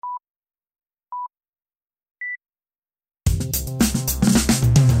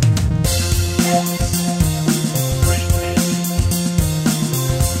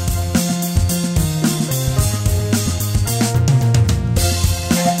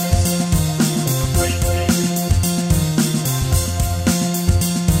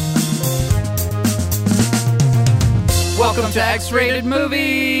Welcome to X-Rated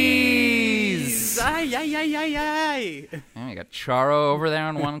Movies! Ay, ay, ay, ay, ay. And we got Charo over there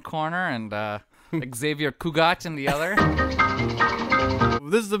in one corner and Xavier Cugat in the other.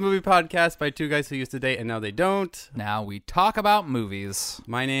 This is a movie podcast by two guys who used to date and now they don't. Now we talk about movies.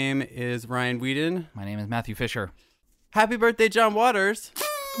 My name is Ryan Whedon. My name is Matthew Fisher. Happy birthday, John Waters.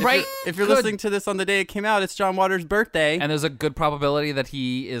 If you're Good. listening to this on the day it came out, it's John Waters' birthday. And there's a good probability that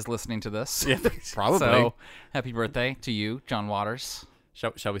he is listening to this. Yeah, probably. So, happy birthday to you, John Waters.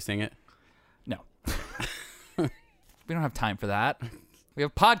 Shall we sing it? No. We don't have time for that. We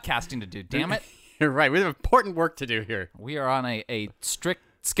have podcasting to do, damn it. You're right. We have important work to do here. We are on a strict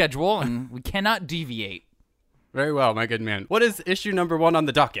schedule, and we cannot deviate. Very well, my good man. What is issue number 1 on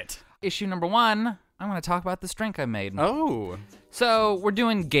the docket? Issue number 1, I'm going to talk about this drink I made. Oh. So, we're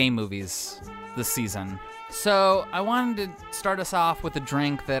doing gay movies this season. So, I wanted to start us off with a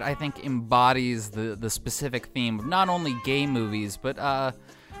drink that I think embodies the specific theme of not only gay movies, but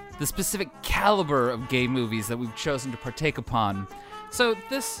the specific caliber of gay movies that we've chosen to partake upon. So,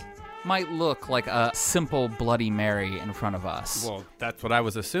 this might look like a simple Bloody Mary in front of us. Well, that's what I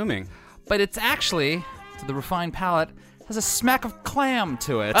was assuming. But it's actually, to the refined palate, has a smack of clam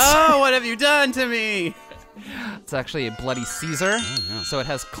to it. Oh, what have you done to me? It's actually a Bloody Caesar, yeah. so it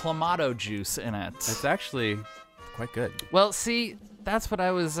has clamato juice in it. It's actually quite good. Well, see, that's what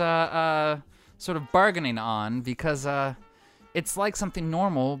I was sort of bargaining on, because it's like something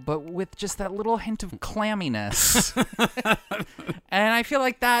normal, but with just that little hint of clamminess. And I feel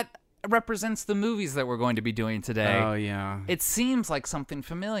like that represents the movies that we're going to be doing today. Oh, yeah. It seems like something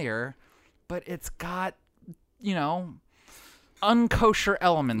familiar, but it's got, unkosher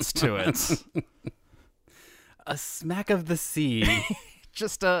elements to it. A smack of the sea.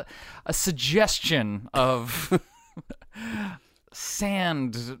 Just a suggestion of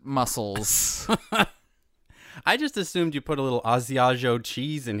sand mussels. I just assumed you put a little Asiago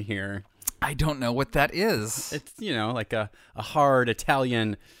cheese in here. I don't know what that is. It's, like a hard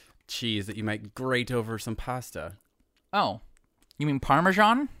Italian cheese that you might grate over some pasta. Oh, you mean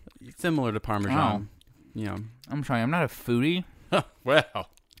Parmesan? Similar to Parmesan. I'm sorry, I'm not a foodie. Well.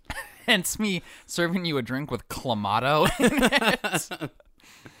 Hence me serving you a drink with clamato in it.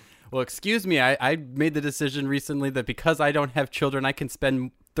 Well, excuse me. I made the decision recently that because I don't have children, I can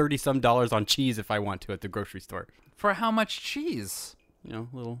spend $30-some on cheese if I want to at the grocery store. For how much cheese? A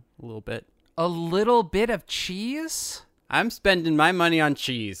little bit. A little bit of cheese? I'm spending my money on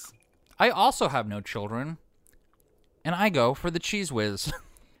cheese. I also have no children, and I go for the Cheese Whiz.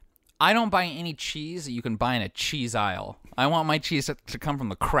 I don't buy any cheese that you can buy in a cheese aisle. I want my cheese to come from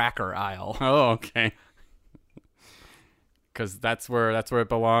the cracker aisle. Oh, okay. Because that's where it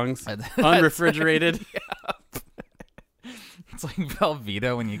belongs. Unrefrigerated. Yep. It's like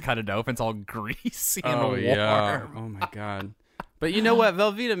Velveeta when you cut it open. It's all greasy and warm. Yeah. Oh, my God. But you know what?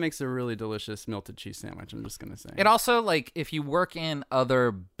 Velveeta makes a really delicious melted cheese sandwich, I'm just going to say. It also, if you work in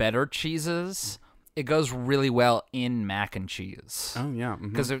other better cheeses, it goes really well in mac and cheese. Oh, yeah.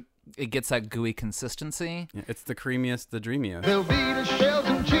 Because it gets that gooey consistency. Yeah, it's the creamiest, the dreamiest. Velveeta shells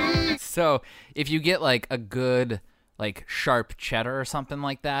and cheese. So if you get a good sharp cheddar or something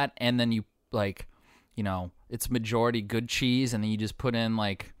like that, and then you it's majority good cheese, and then you just put in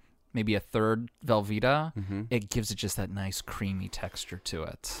maybe a third Velveeta, it gives it just that nice creamy texture to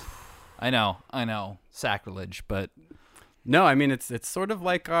it. I know, sacrilege, but no, I mean it's sort of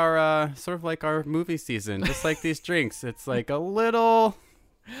like our movie season, just like these drinks. It's like a little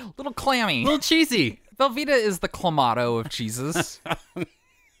clammy, a little cheesy. Velveeta is the clamato of cheeses.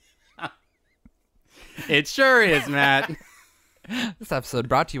 It sure is, Matt. This episode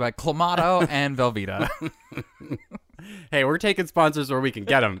brought to you by Clamato and Velveeta. Hey, we're taking sponsors where we can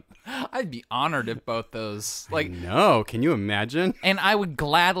get them. I'd be honored if both those No, can you imagine? and I would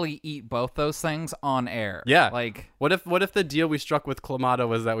gladly eat both those things on air. Yeah. What if the deal we struck with Clamato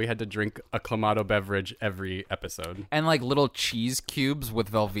was that we had to drink a Clamato beverage every episode? And little cheese cubes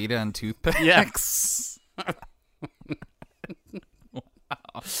with Velveeta and toothpicks. Yes.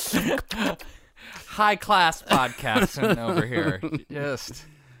 Wow. High class podcasting over here. Just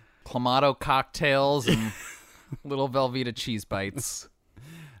Clamato cocktails and little Velveeta cheese bites.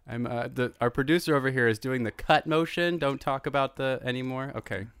 I'm our producer over here is doing the cut motion. Don't talk about the anymore.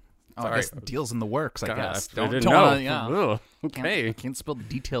 Okay. Oh, I guess deal's in the works, I God, guess. I didn't don't know. wanna- yeah. Ugh, okay. Can't spill the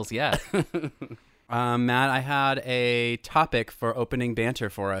details yet. Matt, I had a topic for opening banter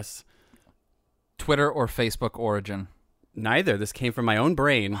for us. Twitter or Facebook origin? Neither. This came from my own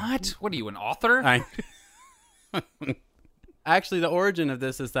brain. What? What are you, an author? Actually, the origin of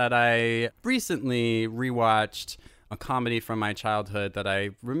this is that I recently rewatched a comedy from my childhood that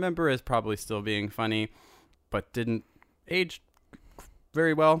I remember as probably still being funny, but didn't aged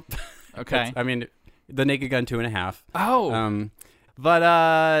very well. Okay. I mean, The Naked Gun 2.5. Oh.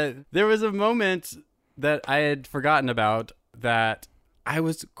 But there was a moment that I had forgotten about that I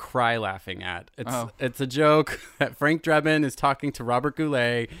was cry laughing at. It's a joke that Frank Drebin is talking to Robert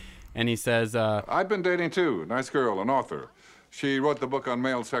Goulet, and he says, I've been dating too. Nice girl, an author. She wrote the book on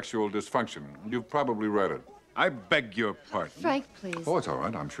male sexual dysfunction. You've probably read it. I beg your pardon. Frank, please. Oh, it's all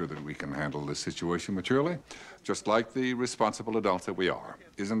right. I'm sure that we can handle this situation maturely, just like the responsible adults that we are.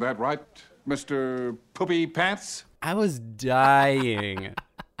 Isn't that right, Mr. Poopy Pants? I was dying.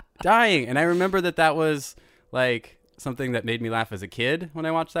 Dying. And I remember that was like something that made me laugh as a kid when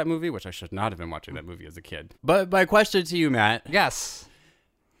I watched that movie, which I should not have been watching that movie as a kid. But my question to you, Matt. Yes.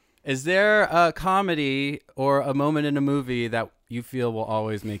 Is there a comedy or a moment in a movie that you feel will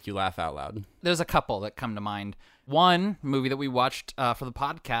always make you laugh out loud? There's a couple that come to mind. One movie that we watched for the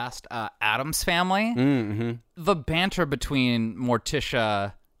podcast, Addams Family. Mm-hmm. The banter between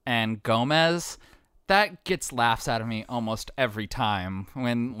Morticia and Gomez, that gets laughs out of me almost every time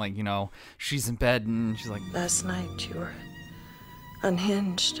when, like, you know, she's in bed and she's like, Last night you were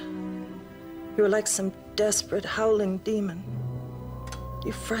unhinged. You were like some desperate howling demon.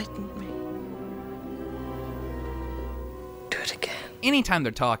 You frightened me. Do it again. anytime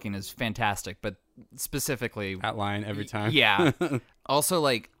they're talking is fantastic, but specifically That line every time. Yeah. Also,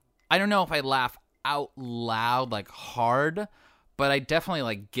 like, I don't know if I laugh out loud, like, hard, but I definitely,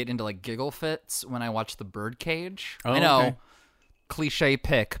 like, get into, like, giggle fits when I watch The Birdcage. Oh, I know, okay. cliche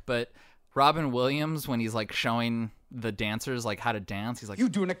pick, but Robin Williams, when he's, like, showing the dancers, like, how to dance, he's like, You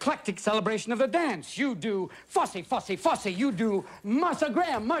do an eclectic celebration of the dance. You do Fosse, Fosse, Fosse. You do Martha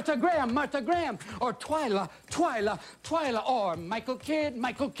Graham, Martha Graham, Martha Graham. Or Twyla, Twyla, Twyla. Or Michael Kidd,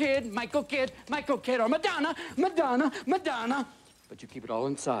 Michael Kidd, Michael Kidd, Michael Kidd. Or Madonna, Madonna, Madonna. But you keep it all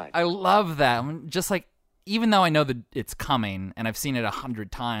inside. I love that. I'm just like, even though I know that it's coming and I've seen it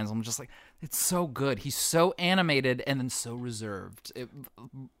 100 times, I'm just like, it's so good. He's so animated and then so reserved.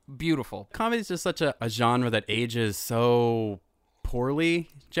 Beautiful. Comedy is just such a genre that ages so poorly,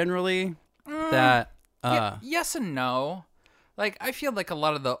 generally, that... Yes and no. Like, I feel like a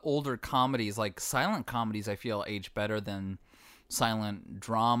lot of the older comedies, like silent comedies, I feel age better than silent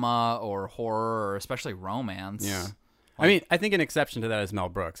drama or horror or especially romance. Yeah. I mean, I think an exception to that is Mel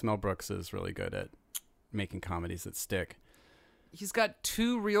Brooks. Mel Brooks is really good at making comedies that stick. He's got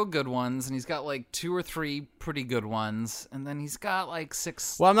 2 real good ones, and he's got like 2 or 3 pretty good ones, and then he's got like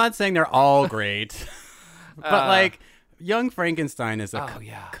 6. Well, I'm not saying they're all great, but like Young Frankenstein is a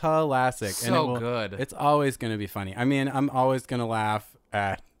classic. So good. It's always going to be funny. I mean, I'm always going to laugh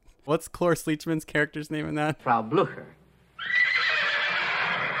at, what's Cloris Leachman's character's name in that? Frau Blucher.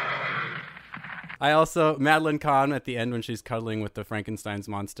 I also, Madeline Kahn at the end when she's cuddling with the Frankenstein's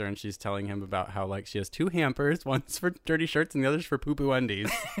monster and she's telling him about how, like, she has 2 hampers, one's for dirty shirts and the other's for poo-poo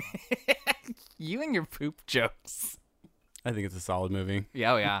undies. You and your poop jokes. I think it's a solid movie.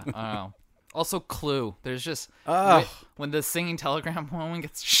 Yeah, oh yeah. I know. Also, Clue. There's just when the singing telegram woman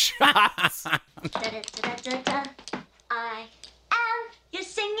gets shot. Da-da-da-da-da. I am your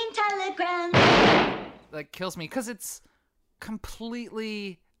singing telegram. That kills me because it's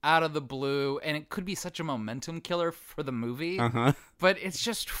completely out of the blue, and it could be such a momentum killer for the movie. But it's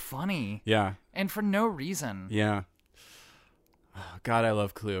just funny. Yeah. And for no reason. Yeah. Oh, God, I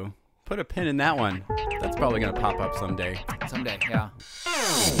love Clue. Put a pin in that one. That's probably going to pop up someday. Someday, yeah.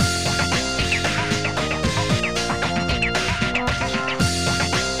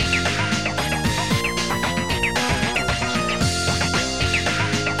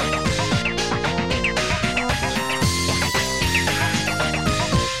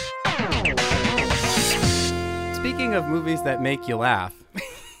 Speaking of movies that make you laugh,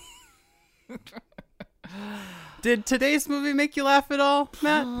 did today's movie make you laugh at all,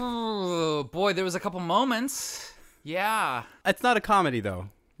 Matt? Oh, boy, there was a couple moments. Yeah. It's not a comedy, though,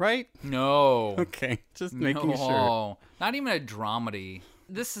 right? No. Okay, just making sure. No. Not even a dramedy.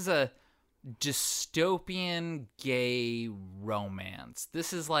 This is a dystopian gay romance.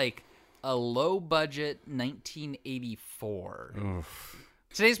 This is like a low-budget 1984. Oof.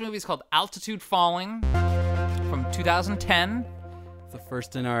 Today's movie is called Altitude Falling from 2010. The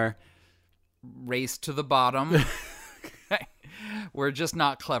first in our... Race to the bottom. We're just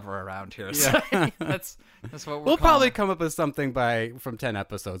not clever around here. So that's what We'll probably come up with something from 10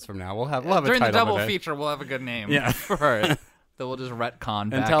 episodes from now. We'll have a during title the double of it. feature. We'll have a good name. Yeah. for it. That we'll just retcon.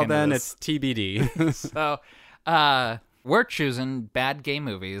 Back Until into then, this. it's TBD. So, we're choosing bad gay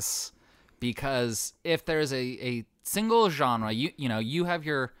movies because if there's a single genre, you have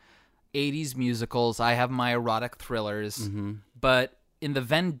your 80s musicals, I have my erotic thrillers, but in the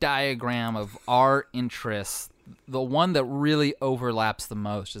Venn diagram of our interests, the one that really overlaps the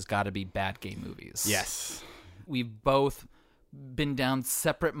most has got to be bad gay movies. Yes. We've both been down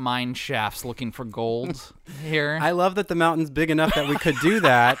separate mine shafts looking for gold here. I love that the mountain's big enough that we could do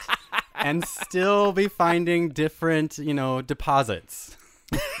that and still be finding different, deposits.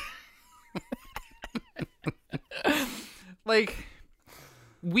 Like,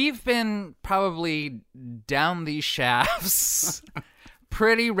 we've been probably down these shafts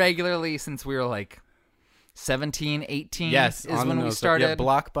pretty regularly since we were like 17, 18 Yes, is when we started. Yeah,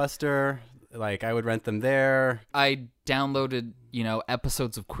 Blockbuster, like I would rent them there. I downloaded,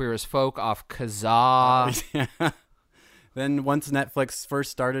 episodes of Queer as Folk off Kazaa. Yeah. Then once Netflix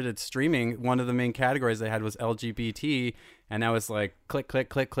first started its streaming, one of the main categories they had was LGBT, and I was like, click, click,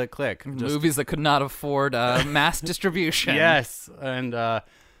 click, click, click. Movies that could not afford mass distribution. Yes, and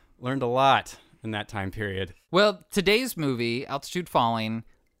learned a lot in that time period. Well, today's movie, Altitude Falling,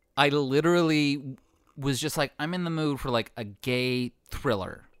 I literally was just like, I'm in the mood for like a gay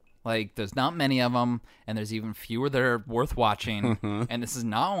thriller. Like, there's not many of them, and there's even fewer that are worth watching, and this is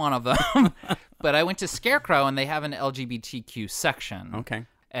not one of them. But I went to Scarecrow, and they have an LGBTQ section. Okay.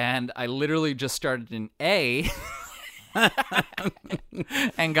 And I literally just started in A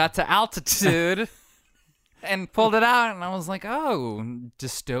and got to Altitude and pulled it out, and I was like, oh,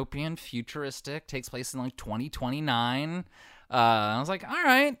 dystopian, futuristic, takes place in like 2029. I was like, all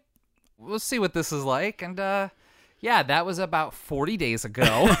right, we'll see what this is like. And yeah, that was about 40 days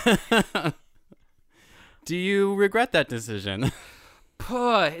ago. Do you regret that decision?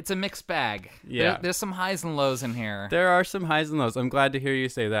 It's a mixed bag. Yeah. There's some highs and lows in here. There are some highs and lows. I'm glad to hear you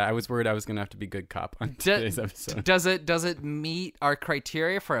say that. I was worried I was going to have to be good cop on today's episode. Does it meet our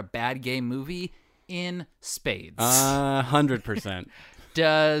criteria for a bad gay movie? In spades. 100%.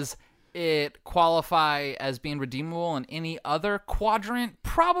 Does it qualify as being redeemable in any other quadrant?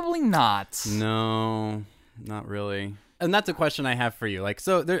 Probably not. No, not really. And that's a question I have for you. Like,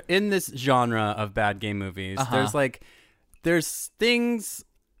 so there, in this genre of bad gay movies, there's things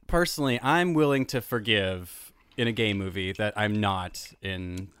personally I'm willing to forgive in a gay movie that I'm not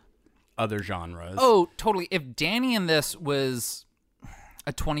in other genres. Oh, totally. If Danny in this was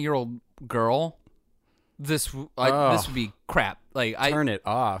a 20-year-old girl, this would be crap. Like, turn it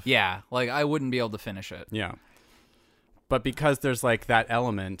off. Yeah, like I wouldn't be able to finish it. Yeah. But because there's like that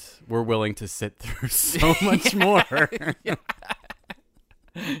element, we're willing to sit through so much more.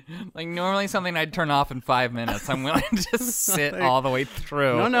 Like normally something I'd turn off in 5 minutes, I'm willing to sit all the way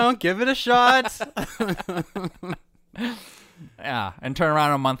through. No, give it a shot. Yeah, and turn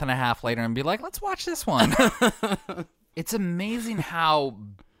around a month and a half later and be like, let's watch this one. It's amazing how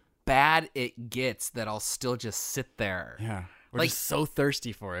bad it gets that I'll still just sit there. Yeah. We're Like, just so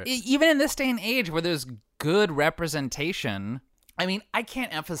thirsty for it. Even in this day and age where there's good representation, I mean, I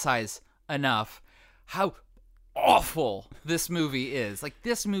can't emphasize enough how awful this movie is. Like,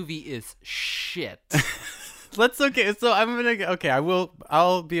 this movie is shit. I'll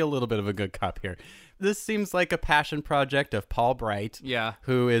be a little bit of a good cop here. This seems like a passion project of Paul Bright, Yeah.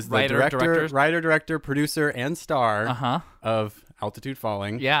 who is the writer, director, producer, and star of Altitude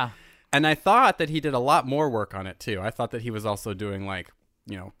Falling. Yeah. And I thought that he did a lot more work on it too. I thought that he was also doing like,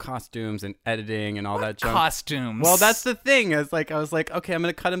 costumes and editing and all that junk. Costumes. Well, that's the thing. I was like, okay, I'm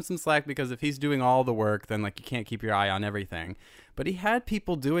going to cut him some slack because if he's doing all the work, then like you can't keep your eye on everything. But he had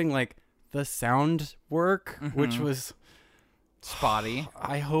people doing like the sound work, which was spotty.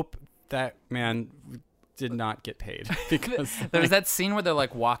 I hope that man did not get paid because There's that scene where they're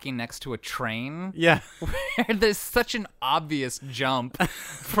like walking next to a train. Yeah. Where there's such an obvious jump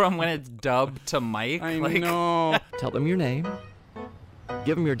from when it's dubbed to Mike. I know. Tell them your name,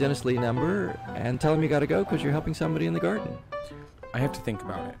 give them your Dennis Lee number, and tell them you gotta go because you're helping somebody in the garden. I have to think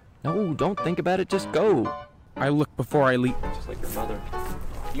about it. No, don't think about it, just go. I look before I leap. Just like your mother.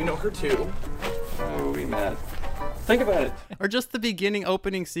 You know her too. Oh, we met. Think about it. Or just the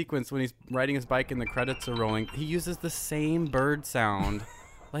opening sequence when he's riding his bike and the credits are rolling. He uses the same bird sound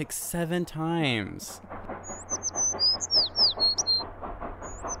like 7 times.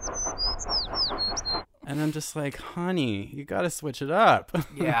 And I'm just like, honey, you got to switch it up.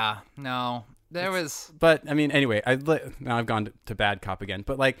 Yeah, no. But, I mean, anyway, now I've gone to bad cop again.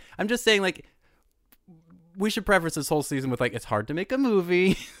 But, like, I'm just saying, like, we should preface this whole season with, like, it's hard to make a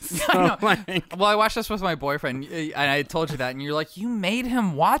movie. So, well, I watched this with my boyfriend, and I told you that, and you're like, you made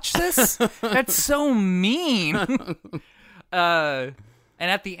him watch this? That's so mean. And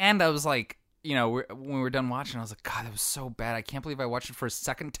at the end, I was like, when we were done watching, I was like, God, that was so bad. I can't believe I watched it for a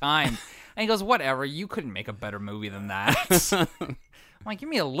second time. And he goes, whatever, you couldn't make a better movie than that. I'm like, give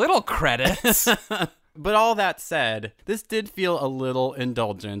me a little credit. But all that said, this did feel a little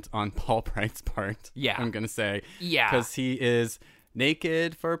indulgent on Paul Bright's part. Yeah. I'm going to say. Yeah. Because he is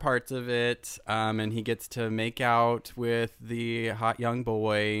naked for parts of it, and he gets to make out with the hot young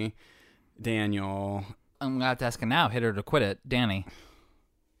boy, Daniel. I'm going to have to ask him now, hit her to quit it. Danny.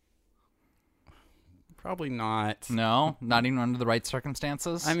 Probably not. No? Not even under the right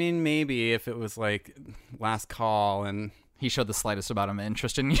circumstances? I mean, maybe if it was like last call and... He showed the slightest amount of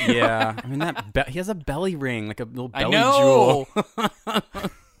interest in you. Yeah. I mean, he has a belly ring, like a little belly I know. jewel.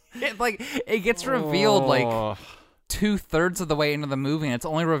 It gets revealed like 2/3 of the way into the movie, and it's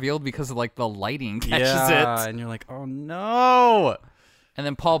only revealed because of like the lighting catches it. And you're like, oh no. And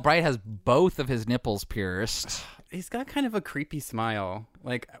then Paul Bright has both of his nipples pierced. He's got kind of a creepy smile.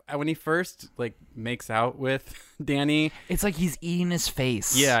 Like when he first like makes out with Danny, it's like he's eating his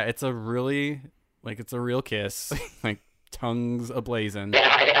face. Yeah, it's a real kiss. Like tongues ablazing.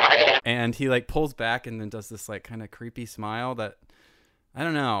 And he like pulls back and then does this like kind of creepy smile that I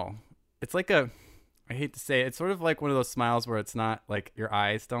don't know. It's like I hate to say it, it's sort of like one of those smiles where it's not like your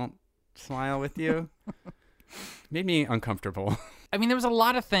eyes don't smile with you. Made me uncomfortable. I mean, there was a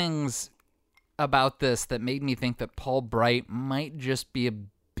lot of things about this that made me think that Paul Bright might just be a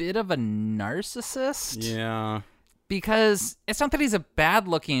bit of a narcissist. Yeah. Because it's not that he's a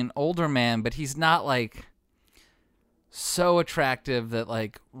bad-looking older man, but he's not, like, so attractive that,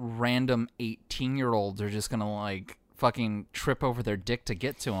 like, random 18-year-olds are just gonna, like, fucking trip over their dick to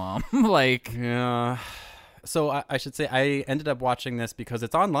get to him. Like... Yeah. So I should say I ended up watching this because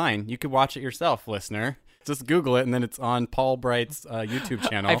it's online. You could watch it yourself, listener. Just Google it, and then it's on Paul Bright's YouTube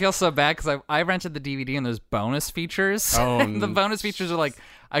channel. I feel so bad because I rented the DVD, and there's bonus features. Oh, the bonus features are like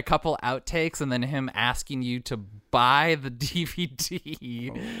a couple outtakes, and then him asking you to buy the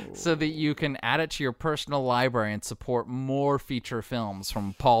DVD so that you can add it to your personal library and support more feature films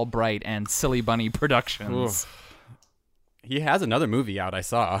from Paul Bright and Silly Bunny Productions. Oof. He has another movie out, I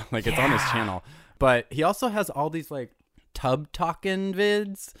saw. Like, it's on his channel. But he also has all these, like, tub talking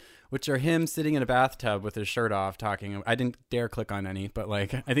vids, which are him sitting in a bathtub with his shirt off talking. I didn't dare click on any, but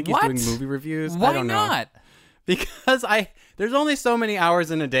like I think he's doing movie reviews. Why I don't know. not? Because there's only so many hours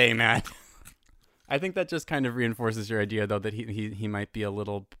in a day, Matt. I think that just kind of reinforces your idea, though, that he might be a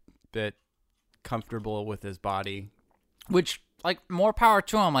little bit comfortable with his body. Which, like, more power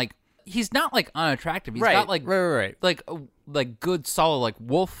to him. Like, he's not like unattractive. He's got like right. like good solid like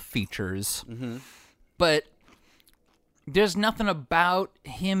wolf features, but. There's nothing about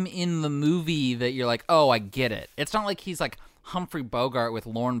him in the movie that you're like, oh, I get it. It's not like he's like Humphrey Bogart with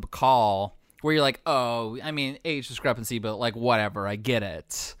Lauren Bacall, where you're like, oh, I mean, age discrepancy, but like, whatever, I get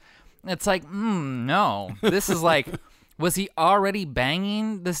it. It's like, no. This is like, was he already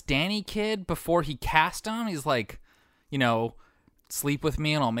banging this Danny kid before he cast him? He's like, you know, sleep with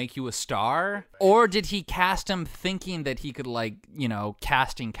me and I'll make you a star? Or did he cast him thinking that he could, like, you know,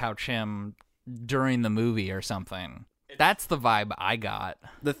 casting couch him during the movie or something? That's the vibe I got.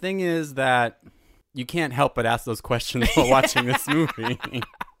 The thing is that you can't help but ask those questions while watching this movie.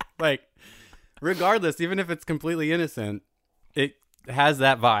 Like, regardless, even if it's completely innocent, it has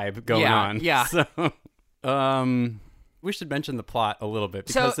that vibe going on. Yeah. So, we should mention the plot a little bit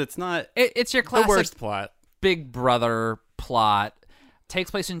because it's not it's your classic the worst plot. Big Brother plot.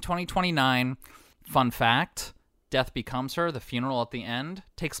 Takes place in 2029. Fun fact. Death Becomes Her, the funeral at the end,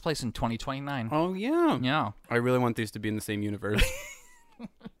 takes place in 2029. Oh, yeah. Yeah. I really want these to be in the same universe.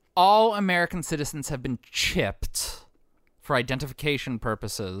 All American citizens have been chipped for identification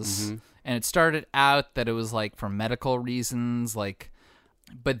purposes. And it started out that it was, like, for medical reasons, like,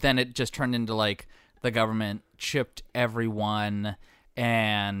 but then it just turned into, like, the government chipped everyone,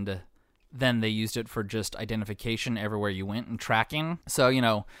 and then they used it for just identification everywhere you went and tracking. So, you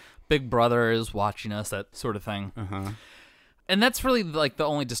know, Big Brother is watching us, that sort of thing. And that's really like the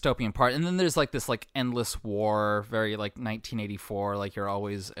only dystopian part. And then there's like this like endless war, very like 1984, like you're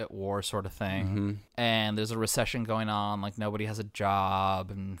always at war sort of thing. And there's a recession going on, like nobody has a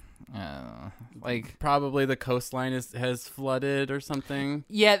job, and like probably the coastline has flooded or something.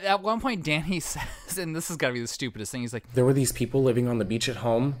 Yeah, at one point Danny says, and this has got to be the stupidest thing, he's like, there were these people living on the beach at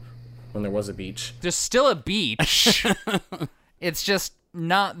home when there was a beach. There's still a beach. It's just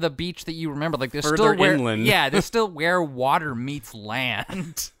not the beach that you remember. Like there's further still where, inland. Yeah, there's still where water meets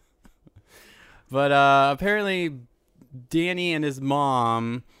land. But apparently Danny and his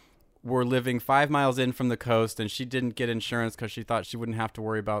mom were living 5 miles in from the coast, and she didn't get insurance because she thought she wouldn't have to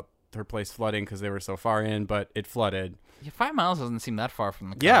worry about her place flooding because they were so far in, but it flooded. Yeah, 5 miles doesn't seem that far from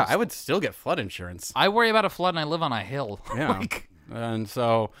the coast. Yeah, I would still get flood insurance. I worry about a flood and I live on a hill. Yeah. And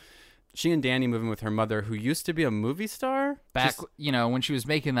so She and Danny moving with her mother, who used to be a movie star. Back, when she was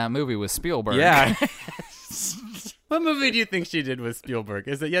making that movie with Spielberg. Yeah. What movie do you think she did with Spielberg?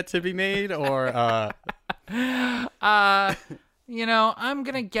 Is it yet to be made, or? I'm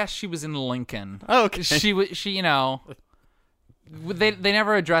gonna guess she was in Lincoln. Oh, okay. She. They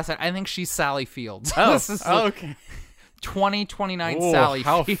never address it. I think she's Sally Fields. Oh, This is okay. 2029 Ooh, Sally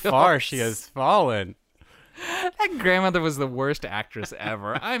how Fields. far she has fallen. That grandmother was the worst actress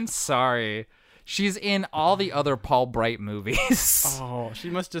ever. I'm sorry. She's in all the other Paul Bright movies. Oh,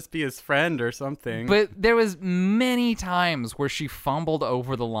 she must just be his friend or something. But there was many times where she fumbled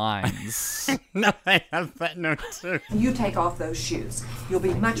over the lines. No, I have that note too. You take off those shoes. You'll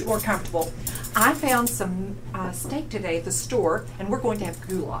be much more comfortable. I found some steak today at the store, and we're going to have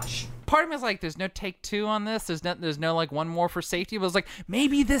goulash. Part of me is like, there's no take two on this. There's no like one more for safety. But I was like,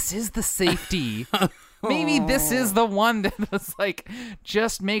 maybe this is the safety. Maybe this is the one that was like,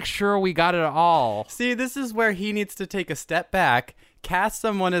 just make sure we got it all. See, this is where he needs to take a step back, cast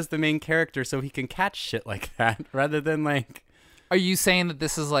someone as the main character so he can catch shit like that, rather than like... Are you saying that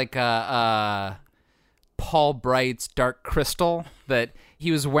this is like Paul Bright's Dark Crystal? That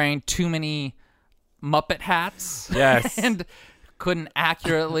he was wearing too many Muppet hats? Yes. And couldn't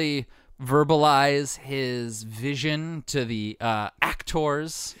accurately verbalize his vision to the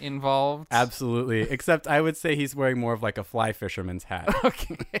actors involved? Absolutely. Except I would say he's wearing more of like a fly fisherman's hat.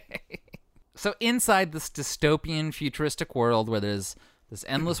 Okay. So inside this dystopian futuristic world where there's this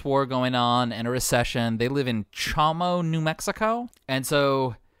endless war going on and a recession, they live in Chamo, New Mexico. And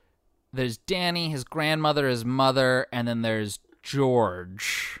so there's Danny, his grandmother, his mother, and then there's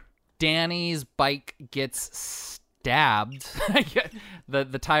George. Danny's bike gets stabbed.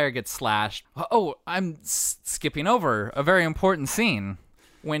 the tire gets slashed. Oh, I'm skipping over a very important scene.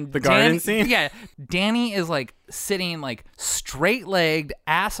 When the garden scene? Yeah. Danny is like sitting like straight-legged,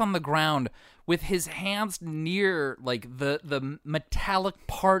 ass on the ground, with his hands near like the metallic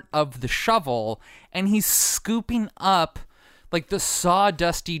part of the shovel, and he's scooping up like the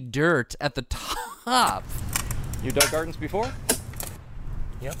sawdusty dirt at the top. You dug gardens before?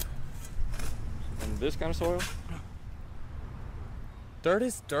 Yep. And this kind of soil? Dirt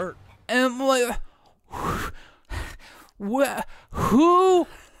is dirt. And like, who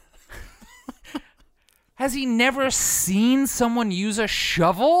has he never seen someone use a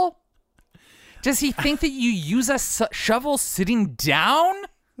shovel? Does he think that you use a shovel sitting down?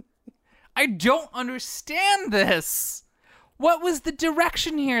 I don't understand this. What was the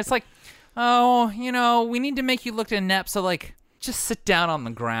direction here? It's like, oh, we need to make you look inept, so like, just sit down on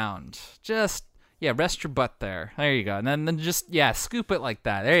the ground. Just, rest your butt there. There you go. And then just, scoop it like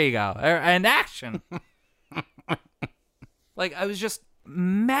that. There you go. And action. Like, I was just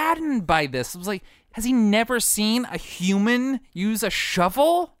maddened by this. I was like, has he never seen a human use a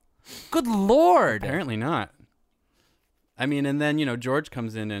shovel? Good Lord. Apparently not. I mean, and then, George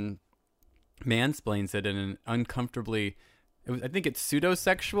comes in and mansplains it in an uncomfortably, I think it's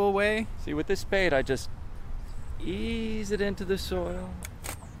pseudo-sexual way. See, with this spade, I just ease it into the soil.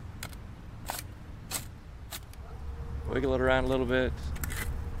 Wiggle it around a little bit.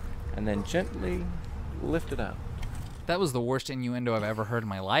 And then gently lift it out. That was the worst innuendo I've ever heard in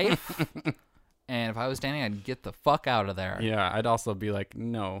my life. And if I was Danny, I'd get the fuck out of there. Yeah, I'd also be like,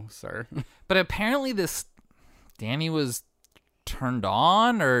 no, sir. But apparently Danny was turned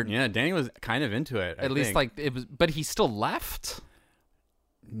on, or... Yeah, Danny was kind of into it, At least, like, it was... But he still left?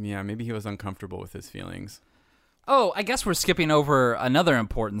 Yeah, maybe he was uncomfortable with his feelings. Oh, I guess we're skipping over another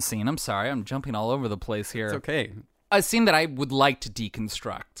important scene. I'm sorry, I'm jumping all over the place here. It's okay. A scene that I would like to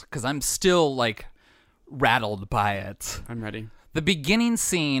deconstruct, because I'm still, like, rattled by it. I'm ready. The beginning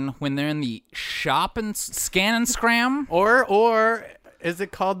scene when they're in the shop and scan and scram. Or is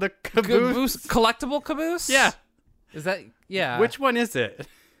it called the caboose? Collectible caboose? Yeah. Is that, yeah. Which one is it?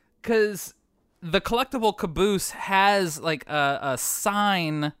 Because the collectible caboose has like a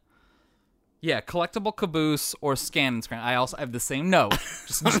sign. Yeah, collectible caboose or scan and scram. I also have the same note.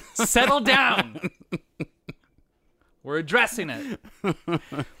 Just settle down. We're addressing it.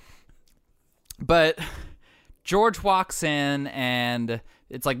 But George walks in, and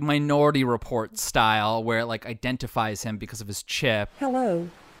it's like Minority Report style, where it like identifies him because of his chip. Hello,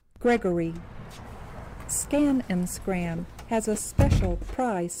 Gregory. Scan and Scram has a special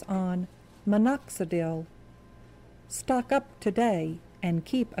price on minoxidil. Stock up today and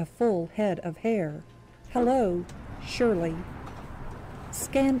keep a full head of hair. Hello, Shirley.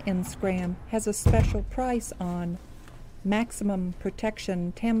 Scan and Scram has a special price on maximum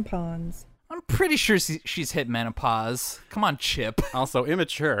protection tampons. I'm pretty sure she's hit menopause. Come on, Chip. Also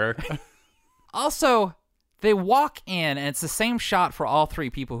immature. Also, they walk in, and it's the same shot for all three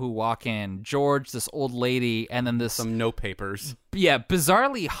people who walk in. George, this old lady, and then this... Some no papers. Yeah,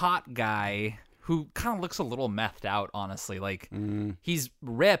 bizarrely hot guy who kind of looks a little methed out, honestly. Like, he's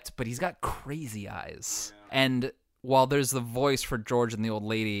ripped, but he's got crazy eyes. Yeah. And while there's the voice for George and the old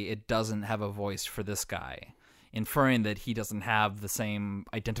lady, it doesn't have a voice for this guy, inferring that he doesn't have the same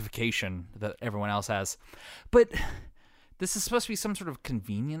identification that everyone else has. But this is supposed to be some sort of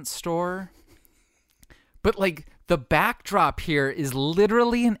convenience store. But, like, the backdrop here is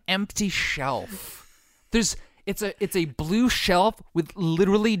literally an empty shelf. It's a blue shelf with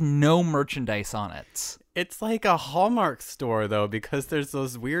literally no merchandise on it. It's like a Hallmark store, though, because there's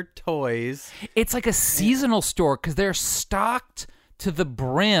those weird toys. It's like a seasonal store because they're stocked to the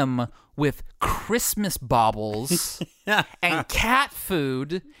brim with Christmas baubles and cat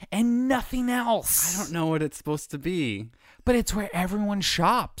food and nothing else. I don't know what it's supposed to be. But it's where everyone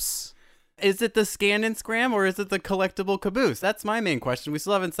shops. Is it the Scan and Scram or is it the collectible caboose? That's my main question. We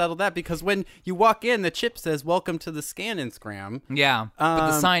still haven't settled that because when you walk in, the chip says, "Welcome to the Scan and Scram." Yeah, but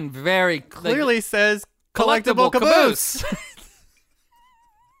the sign very clearly says collectible caboose.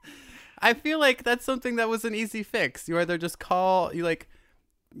 I feel like that's something that was an easy fix. You either just make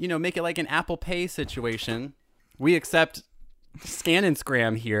it like an Apple Pay situation. We accept Scan and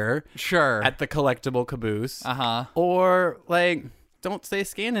Scram here. Sure. At the collectible caboose. Uh-huh. Or like... don't say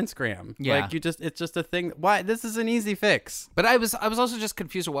Scan and Scram. Yeah. Like it's just a thing. Why? This is an easy fix. But I was also just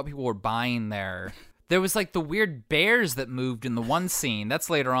confused with what people were buying there. There was like the weird bears that moved in the one scene. That's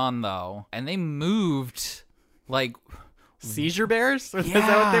later on though. And they moved like seizure bears? Is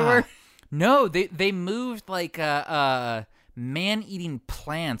that what they were? No, they moved like man-eating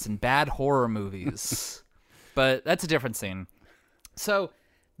plants in bad horror movies. But that's a different scene. So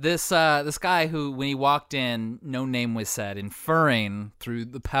This guy who, when he walked in, no name was said, inferring through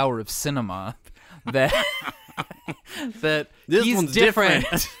the power of cinema that that this he's one's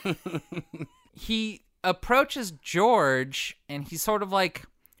different. He approaches George, and he's sort of like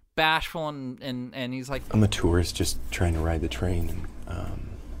bashful, and he's like, "I'm a tourist, just trying to ride the train,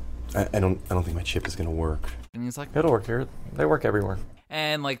 and I don't think my chip is gonna work." And he's like, "It'll work here. They work everywhere."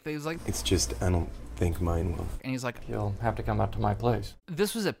 And like he's like, "It's just I don't think mine will." And he's like, "You'll have to come out to my place."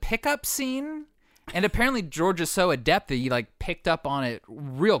 This was a pickup scene, and apparently George is so adept that he like picked up on it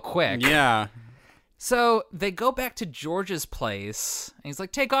real quick. Yeah. So they go back to George's place, and he's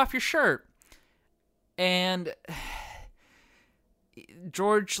like, "Take off your shirt." And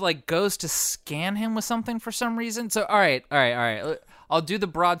George like goes to scan him with something for some reason. So all right. I'll do the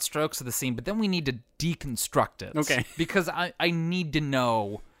broad strokes of the scene, but then we need to deconstruct it. Okay. Because I need to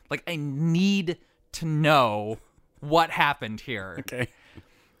know. Like, I need to know what happened here. Okay.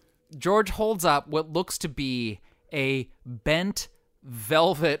 George holds up what looks to be a bent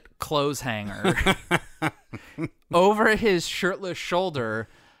velvet clothes hanger over his shirtless shoulder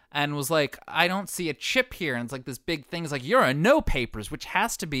and was like, "I don't see a chip here." And it's like this big thing. It's like, "You're a no papers," which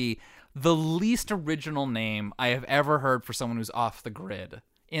has to be the least original name I have ever heard for someone who's off the grid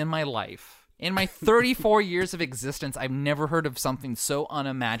in my life. In my 34 years of existence, I've never heard of something so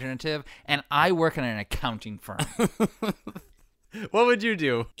unimaginative, and I work in an accounting firm. What would you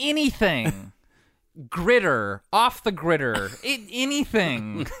do? Anything. Gritter. Off the gritter.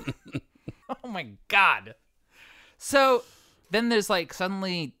 Anything. Oh my God. So then there's like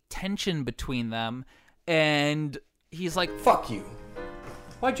suddenly tension between them, and he's like, "Fuck you.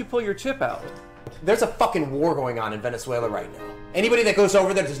 Why'd you pull your chip out?" There's a fucking war going on in Venezuela right now. Anybody that goes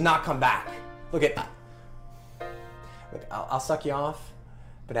over there does not come back. Look, I'll suck you off,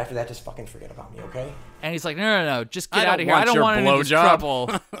 but after that, just fucking forget about me, okay? And he's like, no, just get out of here. I don't want any of this trouble.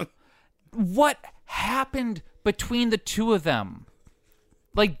 What happened between the two of them?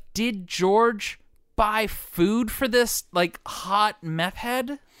 Like, did George buy food for this, like, hot meth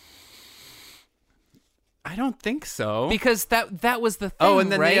head? I don't think so. Because that was the thing, oh,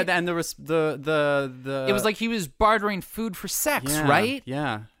 and then right? and there was the It was like he was bartering food for sex, right?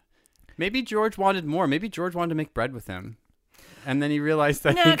 Yeah. Maybe George wanted more. Maybe George wanted to make bread with him. And then he realized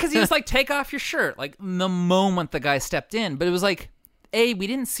that... No, because he was like, "Take off your shirt," like the moment the guy stepped in. But it was like, we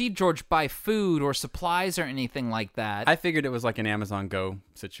didn't see George buy food or supplies or anything like that. I figured it was like an Amazon Go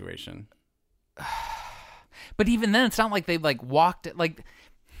situation. But even then, it's not like they like walked it like...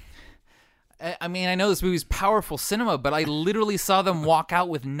 I mean, I know this movie's powerful cinema, but I literally saw them walk out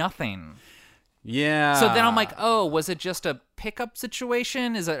with nothing. Yeah. So then I'm like, oh, was it just a pickup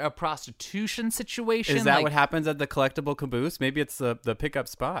situation? Is it a prostitution situation? Is that what happens at the collectible caboose? Maybe it's the pickup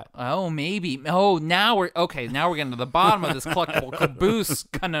spot. Oh, maybe. Oh, now we're getting to the bottom of this collectible caboose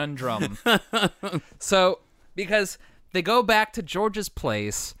conundrum. So, because they go back to George's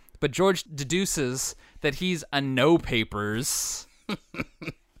place, but George deduces that he's a no papers.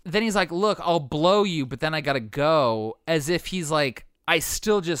 Then he's like, look, I'll blow you, but then I gotta go, as if he's like, I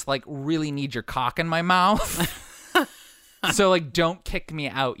still just like really need your cock in my mouth. So like, don't kick me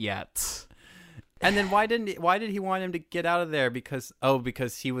out yet. And then why did he want him to get out of there? Because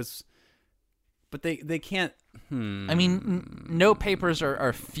he was, but they can't. I mean, no papers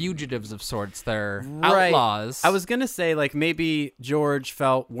are fugitives of sorts. They're Right. outlaws. I was gonna say like maybe George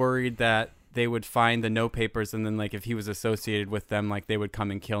felt worried that they would find the no papers, and then like if he was associated with them, like they would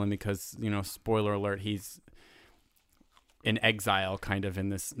come and kill him because, you know, spoiler alert, he's in exile kind of in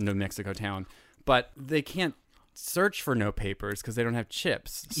this New Mexico town. But they can't search for no papers because they don't have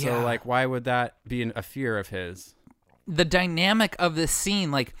chips. So Yeah. like why would that be a fear of his? The dynamic of this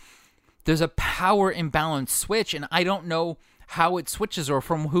scene, like there's a power imbalance switch, and I don't know how it switches or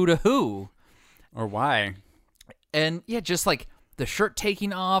from who to who. Or why. And yeah, just like the shirt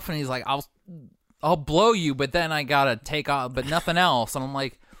taking off, and he's like, I'll blow you, but then I gotta take off, but nothing else. And I'm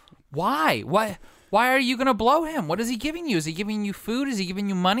like, why? Why are you gonna blow him? What is he giving you? Is he giving you food? Is he giving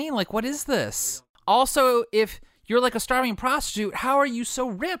you money? Like, what is this? Also, if you're like a starving prostitute, how are you so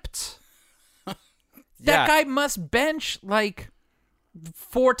ripped? That guy must bench like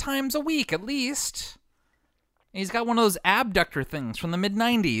 4 times a week at least. And he's got one of those abductor things from the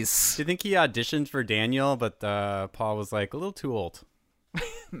mid-90s. Do you think he auditioned for Daniel, but Paul was like, a little too old?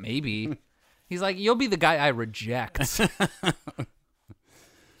 Maybe. He's like, you'll be the guy I reject.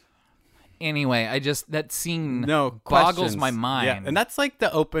 Anyway, that scene boggles questions. my mind. Yeah, and that's like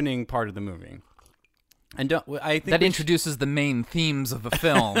the opening part of the movie. And I think that introduces the main themes of the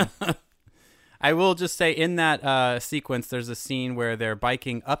film. I will just say in that sequence, there's a scene where they're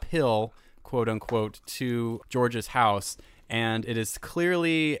biking uphill, quote unquote, to George's house, and it is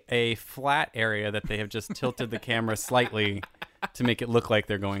clearly a flat area that they have just tilted the camera slightly to make it look like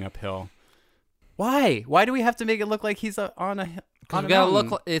they're going uphill. Why? Why do we have to make it look like he's on a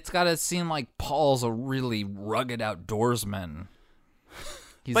mountain? It's got to seem like Paul's a really rugged outdoorsman.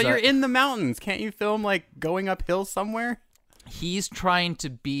 But you're in the mountains. Can't you film like going uphill somewhere? He's trying to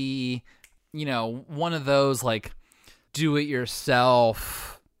be, you know, one of those like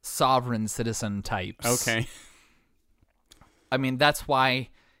do-it-yourself sovereign citizen types. Okay. I mean, that's why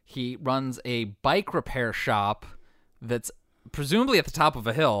he runs a bike repair shop that's presumably at the top of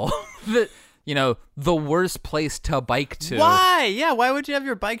a hill. That, you know, the worst place to bike to. Why? Yeah, why would you have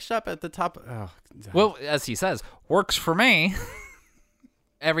your bike shop at the top? Oh. Well, as he says, works for me.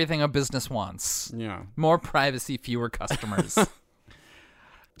 Everything a business wants. Yeah. More privacy, fewer customers.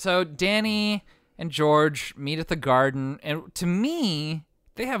 So Danny and George meet at the garden, and to me,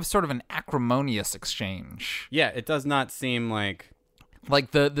 they have sort of an acrimonious exchange. Yeah, it does not seem like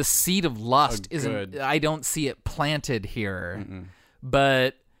the seed of lust isn't. I don't see it planted here,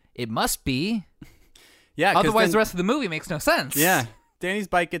 but it must be. Yeah, otherwise the rest of the movie makes no sense. Yeah, Danny's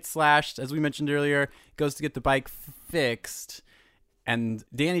bike gets slashed, as we mentioned earlier. Goes to get the bike fixed, and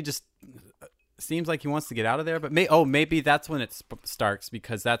Danny just seems like he wants to get out of there. But maybe that's when it starts,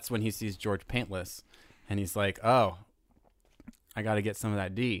 because that's when he sees George pantless, and he's like, "Oh, I got to get some of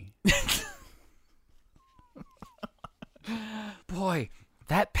that D." Boy,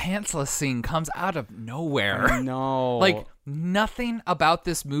 that pantsless scene comes out of nowhere. No. Like, nothing about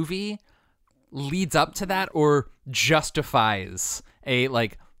this movie leads up to that or justifies a,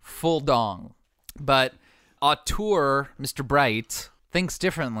 like, full dong. But auteur Mr. Bright thinks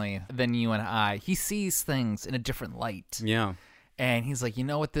differently than you and I. He sees things in a different light. Yeah. And he's like, you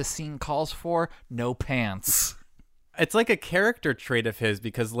know what this scene calls for? No pants. It's like a character trait of his,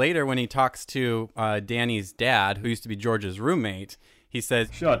 because later when he talks to Danny's dad, who used to be George's roommate, he says,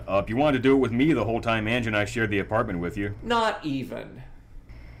 "Shut up. You wanted to do it with me the whole time Ange and I shared the apartment with you." Not even.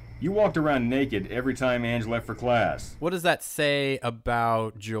 You walked around naked every time Ange left for class. What does that say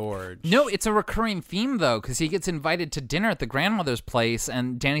about George? No, it's a recurring theme, though, because he gets invited to dinner at the grandmother's place,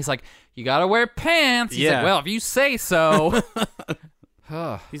 and Danny's like, you gotta wear pants. He's like, well, if you say so.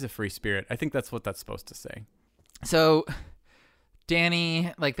 He's a free spirit. I think that's what that's supposed to say. So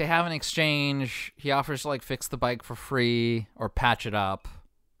Danny, like, they have an exchange. He offers to, like, fix the bike for free or patch up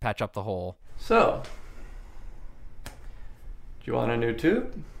the hole. So, do you want a new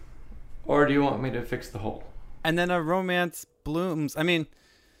tube? Or do you want me to fix the hole? And then a romance blooms. I mean,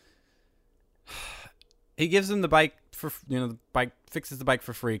 he gives him the bike fixes the bike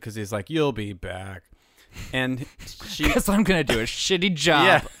for free because he's like, you'll be back. And because I'm going to do a shitty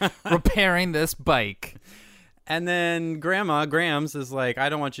job repairing this bike. And then Grandma Grams is like, I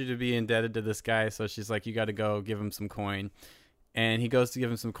don't want you to be indebted to this guy. So she's like, you got to go give him some coin. And he goes to give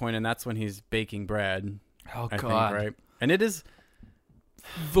him some coin, and that's when he's baking bread. Oh, I God. think, right? And it is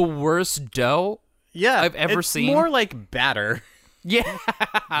the worst dough I've ever seen. It's more like batter Yeah.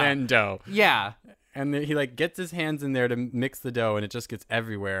 than dough. Yeah. And then he like gets his hands in there to mix the dough, and it just gets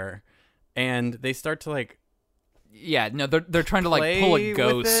everywhere. And they start to like, yeah, no, they're trying to like pull a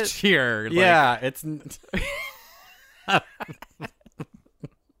ghost here. Like, yeah, it's.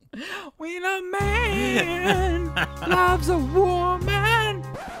 When a man loves a woman,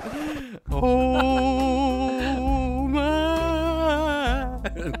 oh man.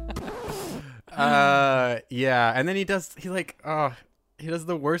 Yeah, and then he does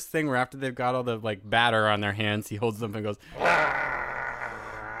the worst thing where after they've got all the like batter on their hands, he holds them and goes,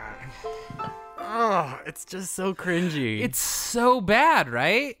 oh, it's just so cringy. It's so bad,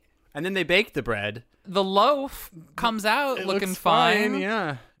 right? And then they bake the bread. The loaf comes out It looking looks fine.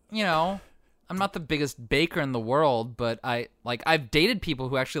 yeah. You know, I'm not the biggest baker in the world, but I've dated people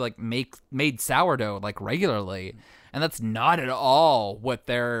who actually like made sourdough like regularly, and that's not at all what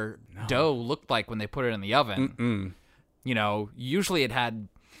their dough looked like when they put it in the oven. Mm-mm. You know, usually it had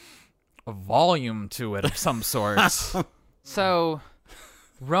a volume to it of some sort. So,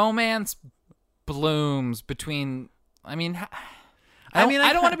 romance blooms between. I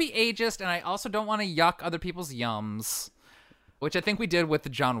don't want to be ageist, and I also don't want to yuck other people's yums, which I think we did with the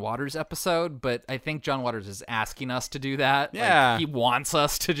John Waters episode, but I think John Waters is asking us to do that. Yeah. Like, he wants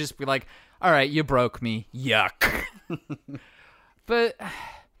us to just be like, all right, you broke me. Yuck. But,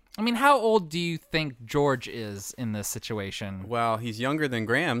 I mean, how old do you think George is in this situation? Well, he's younger than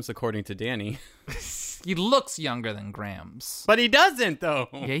Grams, according to Danny. He looks younger than Grams. But he doesn't, though.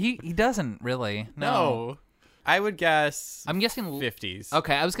 Yeah, he doesn't really. No. I would guess. I'm guessing 50s.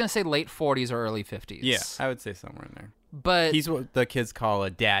 Okay, I was going to say late 40s or early 50s. Yeah, I would say somewhere in there. But he's what the kids call a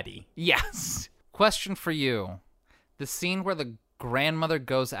daddy. Yes. Question for you. The scene where the grandmother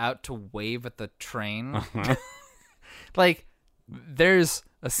goes out to wave at the train. Uh-huh. Like, there's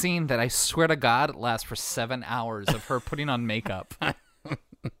a scene that I swear to God lasts for 7 hours of her putting on makeup.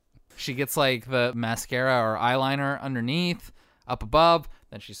 She gets like the mascara or eyeliner underneath, up above,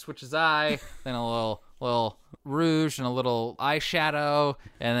 then she switches eye, then a little rouge and a little eyeshadow,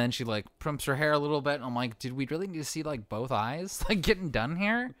 and then she like primps her hair a little bit, and I'm like, did we really need to see like both eyes like getting done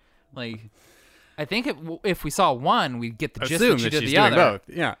here? Like, I think if we saw one, we'd get the gist that she did the other. Both.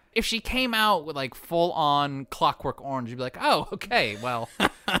 Yeah. If she came out with like full on Clockwork Orange, you'd be like, oh, okay, well,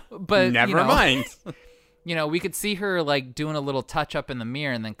 but never mind. You know, we could see her like doing a little touch up in the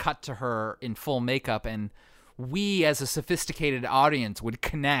mirror, and then cut to her in full makeup, and we as a sophisticated audience would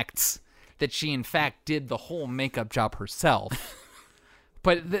connect that she in fact did the whole makeup job herself.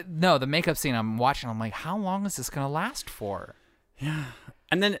 But the makeup scene I'm watching, I'm like, how long is this going to last for? Yeah.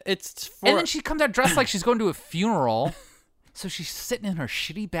 And then and then she comes out dressed like she's going to a funeral. So she's sitting in her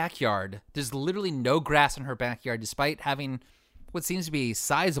shitty backyard. There's literally no grass in her backyard, despite having what seems to be a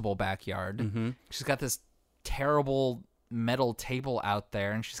sizable backyard. Mm-hmm. She's got this terrible metal table out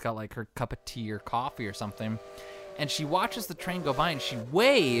there, and she's got like her cup of tea or coffee or something. And she watches the train go by, and she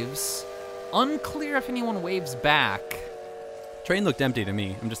waves. Unclear if anyone waves back. Train looked empty to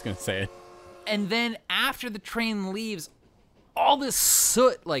me. I'm just going to say it. And then after the train leaves, all this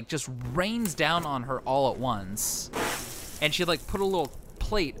soot like just rains down on her all at once. And she like put a little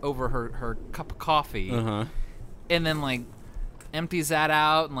plate over her cup of coffee. Uh-huh. And then like empties that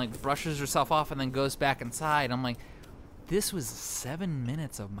out and like brushes herself off and then goes back inside. I'm like, this was 7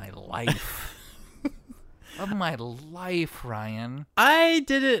 minutes of my life. Of my life, Ryan. I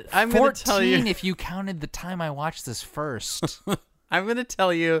did it. I'm going to tell you. 14 if you counted the time I watched this first. I'm going to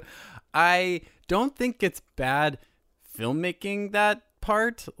tell you, I don't think it's bad filmmaking, that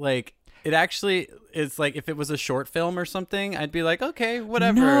part. Like, it actually is like, if it was a short film or something, I'd be like, okay,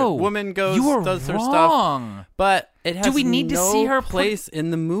 whatever. No, woman goes, you are does her wrong. stuff. But it has Do we need to see her place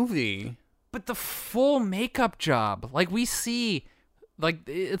in the movie. But the full makeup job, like we see, like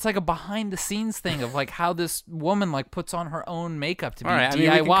it's like a behind the scenes thing of like how this woman like puts on her own makeup to be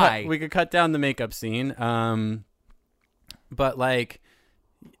DIY. I mean, we could cut down the makeup scene. But like,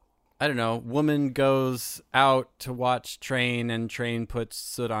 I don't know, woman goes out to watch Train and Train puts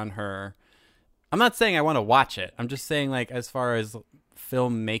soot on her. I'm not saying I want to watch it. I'm just saying, like, as far as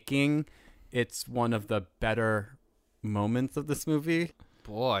filmmaking, it's one of the better moments of this movie.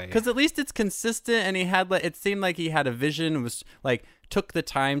 Boy. Because at least it's consistent, and he had, like, it seemed like he had a vision, was like, took the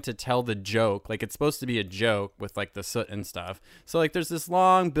time to tell the joke. Like, it's supposed to be a joke with like the soot and stuff. So like, there's this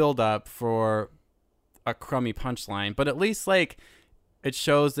long build up for a crummy punchline, but at least like it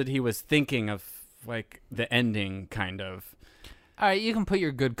shows that he was thinking of like the ending, kind of. All right, you can put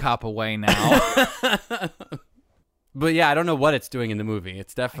your good cop away now. But yeah, I don't know what it's doing in the movie.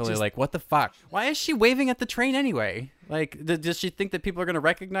 It's definitely like, what the fuck? Why is she waving at the train anyway? Like, does she think that people are going to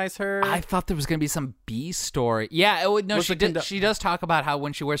recognize her? I thought there was going to be some B story. Yeah, she does talk about how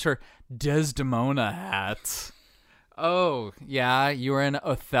when she wears her Desdemona hat. Oh, yeah, you were in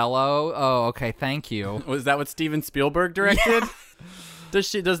Othello? Oh, okay, thank you. Was that what Steven Spielberg directed? Yeah.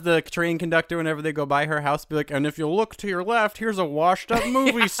 Does the train conductor, whenever they go by her house, be like, and if you look to your left, here's a washed-up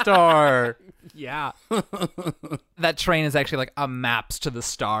movie star? Yeah. That train is actually like a maps to the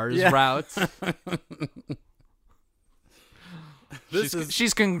stars route.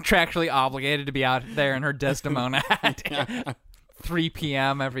 She's contractually obligated to be out there in her Desdemona hat 3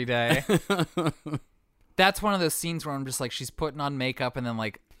 p.m. every day. That's one of those scenes where I'm just like, she's putting on makeup and then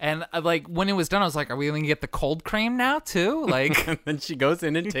like when it was done, I was like, are we going to get the cold cream now too? Like, and then she goes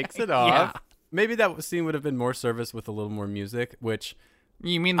in and takes it off. Yeah. Maybe that scene would have been more service with a little more music, which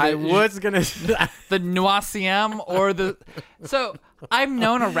you mean I was going to the Noisiem or the So, I've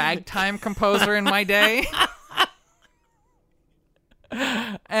known a ragtime composer in my day.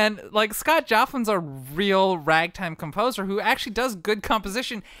 And like Scott Joplin's a real ragtime composer who actually does good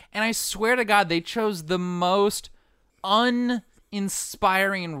composition, and I swear to God they chose the most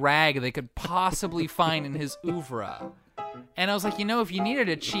uninspiring rag they could possibly find in his oeuvre. And I was like, if you needed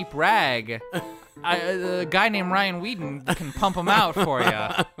a cheap rag, a guy named Ryan Whedon can pump them out for you.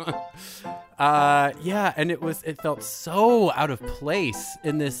 Yeah, and it felt so out of place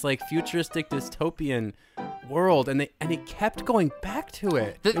in this like futuristic dystopian world, and he kept going back to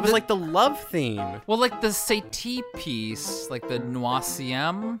it. It was like the love theme. Well, like the Satie piece, like the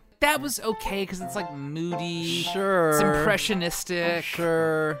Noisiem, that was okay because it's like moody, sure, it's impressionistic,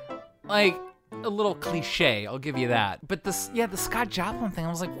 sure, like a little cliche. I'll give you that. But the Scott Joplin thing, I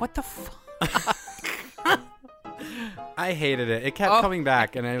was like, what the fuck? I hated it. It kept coming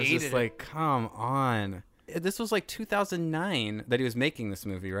back, and I was just like, come on. This was like 2009 that he was making this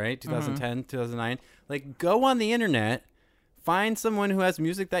movie, right? 2010, 2009. Like, go on the internet, find someone who has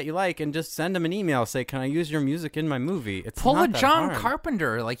music that you like, and just send them an email. Say, can I use your music in my movie? It's Pull not a that John hard.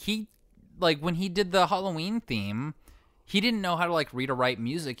 Carpenter. Like when he did the Halloween theme, he didn't know how to like read or write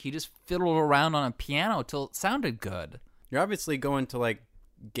music. He just fiddled around on a piano till it sounded good. You're obviously going to like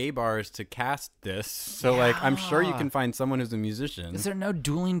gay bars to cast this, so like I'm sure you can find someone who's a musician. Is there no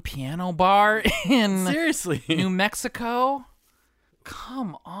dueling piano bar in seriously New Mexico?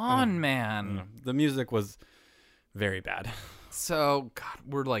 Come on, man. The music was very bad. So, God,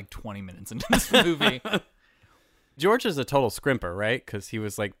 we're like 20 minutes into this movie. George is a total scrimper, right? Because he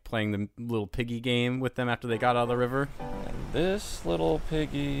was like playing the little piggy game with them after they got out of the river. And this little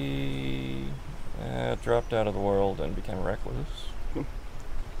piggy dropped out of the world and became reckless. And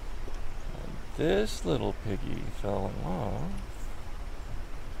this little piggy fell in love.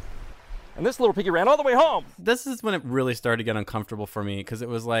 And this little piggy ran all the way home. This is when it really started to get uncomfortable for me, because it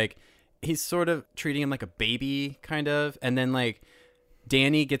was like he's sort of treating him like a baby, kind of, and then like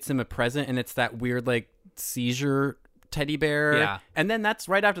Danny gets him a present, and it's that weird like seizure teddy bear. Yeah. And then that's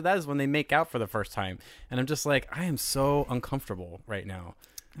right after that is when they make out for the first time, and I'm just like, I am so uncomfortable right now.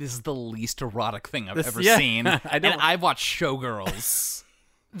 This is the least erotic thing I've ever seen. And I've watched Showgirls.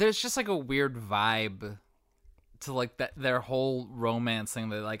 There's just like a weird vibe to like their whole romance thing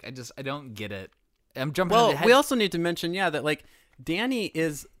that like I don't get it. I'm jumping ahead. We also need to mention that like Danny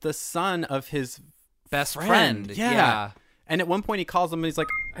is the son of his best friend. Yeah. And at one point he calls him and he's like,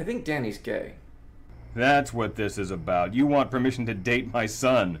 I think Danny's gay. That's what this is about. You want permission to date my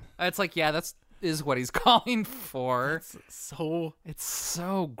son. It's like, yeah, that's is what he's calling for. It's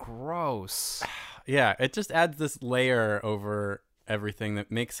so gross. Yeah, it just adds this layer over everything that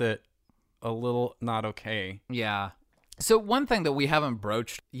makes it a little not okay. Yeah. So one thing that we haven't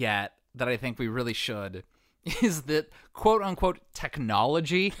broached yet that I think we really should is that quote-unquote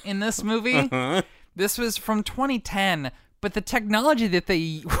technology in this movie. This was from 2010, but the technology that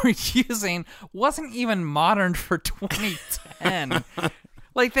they were using wasn't even modern for 2010.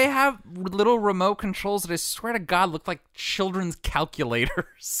 Like, they have little remote controls that I swear to God look like children's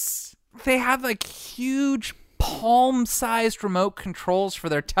calculators. They have, like, huge palm-sized remote controls for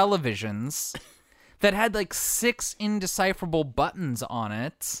their televisions that had, like, 6 indecipherable buttons on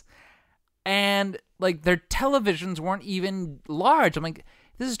it. And, like, their televisions weren't even large. I'm like,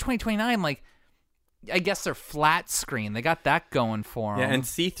 this is 2029, like, I guess they're flat screen. They got that going for them. Yeah, and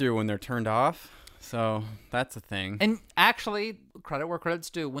see-through when they're turned off. So that's a thing. And actually, credit where credit's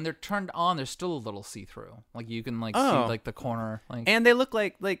due. When they're turned on, they're still a little see-through. Like, you can, like, see, like, the corner. Like, and they look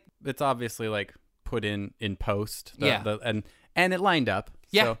like it's obviously, like, put in post. And it lined up.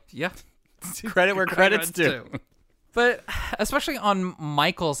 Yeah, so. yeah. Credit where credit's due. But especially on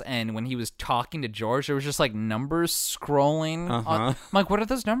Michael's end, when he was talking to George, there was just like numbers scrolling. I'm like, what are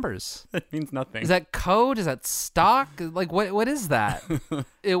those numbers? It means nothing. Is that code? Is that stock? Like, what is that?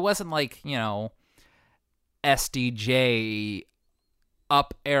 It wasn't like, SDJ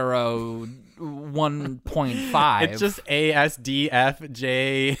up arrow 1.5. It's just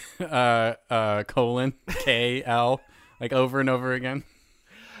ASDFJ colon KL, like over and over again.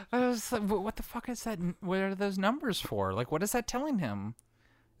 I was like, what the fuck is that? What are those numbers for? Like, what is that telling him?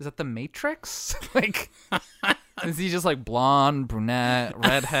 Is that the Matrix? Like, is he just like blonde, brunette,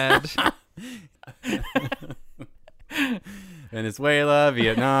 redhead? Venezuela,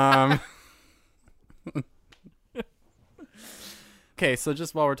 Vietnam. Okay, so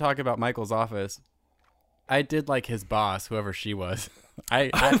just while we're talking about Michael's office, I did like his boss, whoever she was.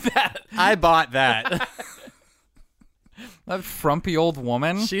 I bought that. That frumpy old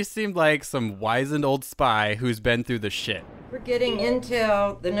woman? She seemed like some wizened old spy who's been through the shit. We're getting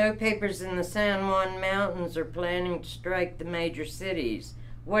intel. The no papers in the San Juan Mountains are planning to strike the major cities.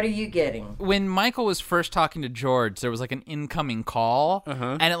 What are you getting? When Michael was first talking to George, there was like an incoming call,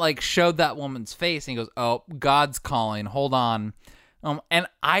 and it like showed that woman's face, and he goes, "Oh, God's calling. Hold on." And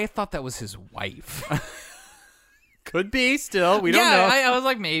I thought that was his wife. Could be still. We don't know. I was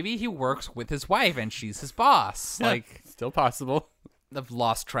like, maybe he works with his wife and she's his boss. Yeah, like, still possible. I've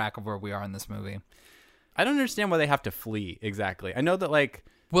lost track of where we are in this movie. I don't understand why they have to flee exactly. I know that like,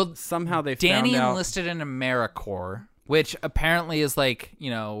 somehow they Danny found out. enlisted in AmeriCorps, which apparently is like,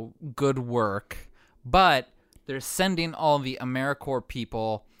 good work, but they're sending all the AmeriCorps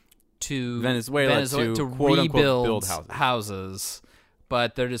people to Venezuela to quote, rebuild build houses.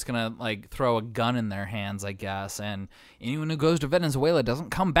 But they're just going to, like, throw a gun in their hands, I guess. And anyone who goes to Venezuela doesn't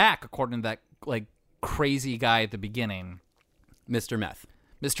come back, according to that, like, crazy guy at the beginning. Mr. Meth.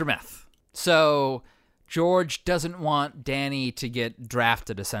 Mr. Meth. So George doesn't want Danny to get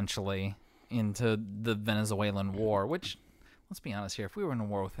drafted, essentially, into the Venezuelan war, which, let's be honest here, if we were in a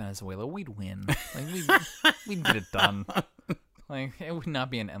war with Venezuela, we'd win. Like, we'd get it done. Like, it would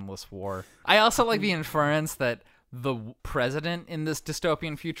not be an endless war. I also like the inference that the president in this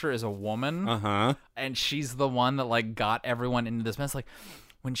dystopian future is a woman, and she's the one that like got everyone into this mess. Like,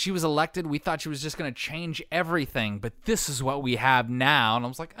 when she was elected, we thought she was just going to change everything, but this is what we have now. And I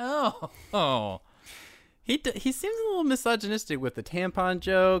was like, oh. He seems a little misogynistic with the tampon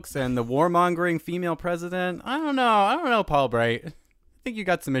jokes and the warmongering female president. I don't know, Paul Bright. I think you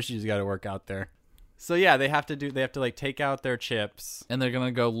got some issues you got to work out there. So yeah, they have to like take out their chips, and they're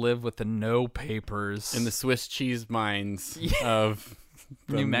gonna go live with the no papers in the Swiss cheese mines of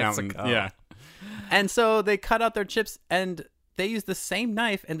New Mexico. Mountains. Yeah, and so they cut out their chips, and they use the same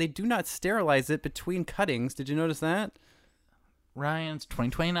knife, and they do not sterilize it between cuttings. Did you notice that? Ryan's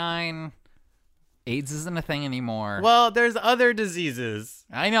 2029. AIDS isn't a thing anymore. Well, there's other diseases.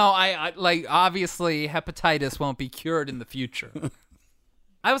 I know. I like obviously hepatitis won't be cured in the future.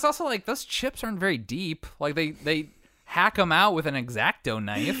 I was also like, those chips aren't very deep. Like, they hack them out with an X-Acto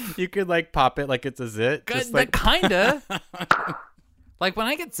knife. You could, like, pop it like it's a zit. Just like... Kinda. Like, when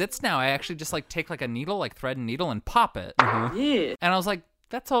I get zits now, I actually just, like, take, like, a needle, like, thread and needle, and pop it. Yeah. And I was like,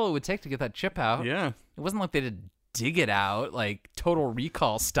 that's all it would take to get that chip out. Yeah. It wasn't like they did dig it out, like, Total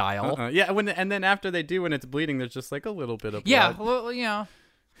Recall style. Yeah, and then after they do, when it's bleeding, there's just, like, a little bit of blood. Yeah, well,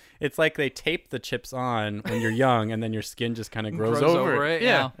 It's like they tape the chips on when you're young, and then your skin just kind of grows over it.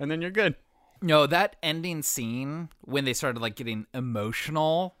 Yeah, and then you're good. No, that ending scene when they started like getting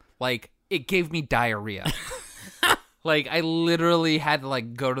emotional, like it gave me diarrhea. Like I literally had to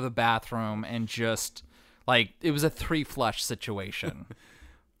like go to the bathroom and just like it was a 3-flush situation.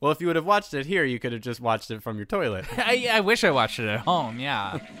 Well, if you would have watched it here, you could have just watched it from your toilet. I wish I watched it at home.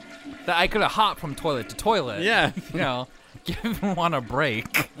 Yeah, I could have hopped from toilet to toilet. Yeah, Give everyone a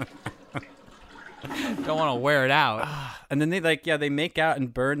break. Don't want to wear it out. And then they make out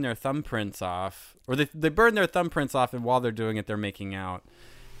and burn their thumbprints off. Or they burn their thumbprints off, and while they're doing it, they're making out.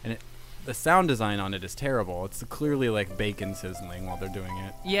 And the sound design on it is terrible. It's clearly like bacon sizzling while they're doing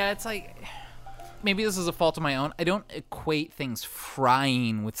it. Yeah, it's like... Maybe this is a fault of my own. I don't equate things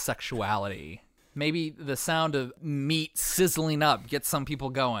frying with sexuality. Maybe the sound of meat sizzling up gets some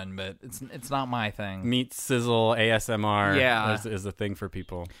people going, but it's not my thing. Meat sizzle ASMR is a thing for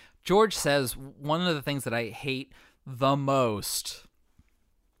people. George says one of the things that I hate the most,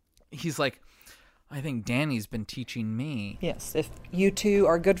 he's like, I think Danny's been teaching me. Yes, if you two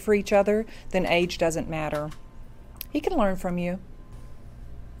are good for each other, then age doesn't matter. He can learn from you.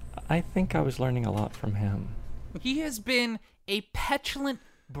 I think I was learning a lot from him. He has been a petulant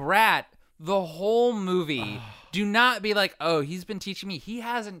brat the whole movie. Do not be like, oh, he's been teaching me. He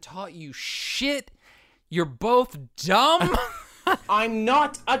hasn't taught you shit You're both dumb? I'm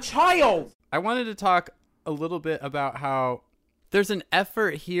not a child! I wanted to talk a little bit about how there's an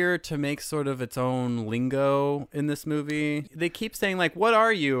effort here to make sort of its own lingo in this movie. They keep saying, like, what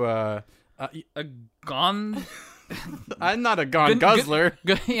are you? A gon... I'm not a gon guzzler.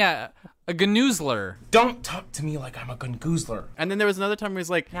 Yeah, a ganoozler. Don't talk to me like I'm a gongoozler. And then there was another time where he's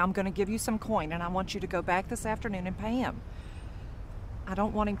like, Now I'm going to give you some coin, and I want you to go back this afternoon and pay him. I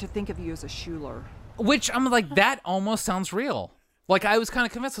don't want him to think of you as a Schuler. Which, I'm like, that almost sounds real. Like, I was kind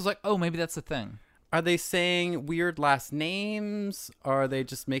of convinced. I was like, oh, maybe that's the thing. are they saying weird last names? Or are they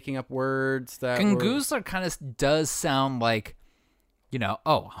just making up words that Gangoozler kind of does sound like, you know,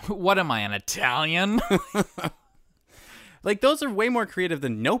 oh, what am I, an Italian? Like, those are way more creative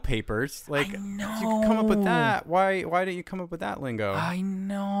than No Papers. Like, I know. you could come up with that. Why didn't you come up with that lingo? I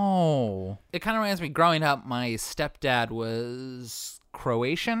know. It kind of reminds me, growing up, my stepdad was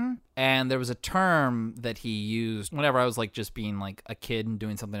Croatian, and there was a term that he used whenever I was, like, just being, like, a kid and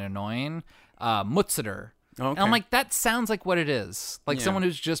doing something annoying. Mutziter. Okay. And I'm like, that sounds like what it is. Like, Yeah. someone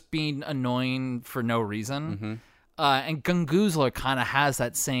who's just being annoying for no reason. Mm-hmm. And Gangoozler kind of has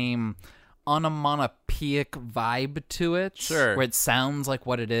that same onomatopoeic vibe to it. Sure. Where it sounds like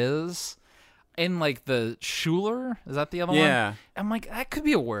what it is. And like the Schuler, is that the other one? Yeah. I'm like, that could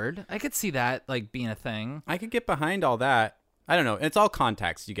be a word. I could see that like being a thing. I could get behind all that. I don't know. It's all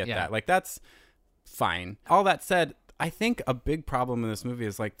context. You get that. Like, that's fine. All that said, I think a big problem in this movie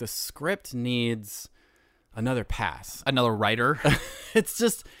is like the script needs another pass. Another writer.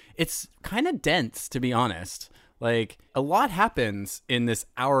 It's kind of dense, to be honest. Like, a lot happens in this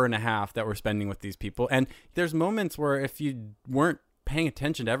hour and a half that we're spending with these people. And there's moments where if you weren't paying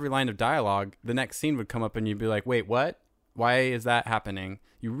attention to every line of dialogue, the next scene would come up and you'd be like, wait, what? Why is that happening?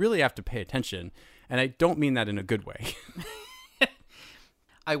 You really have to pay attention. And I don't mean that in a good way.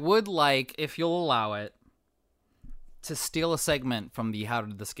 I would like, if you'll allow it, to steal a segment from the How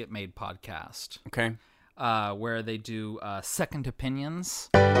Did This Get Made podcast. Okay. Where they do second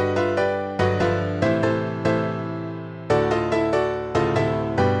opinions.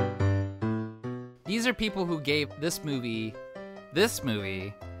 These are people who gave this movie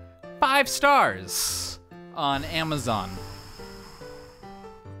 5 stars on Amazon.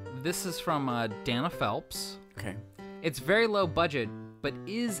 This is from Dana Phelps. Okay. It's very low budget, but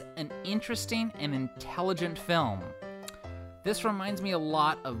is an interesting and intelligent film. This reminds me a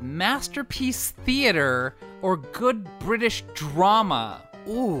lot of masterpiece theater or good British drama.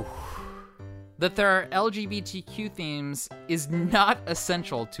 Ooh. That there are LGBTQ themes is not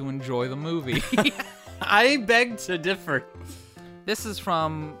essential to enjoy the movie. I beg to differ. This is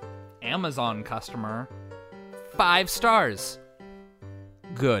from Amazon customer. 5 stars.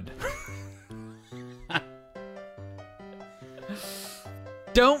 Good.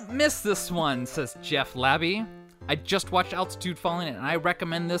 Don't miss this one, says Jeff Labby. I just watched Altitude Falling and I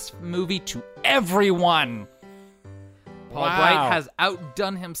recommend this movie to everyone. Paul Wow. Bright has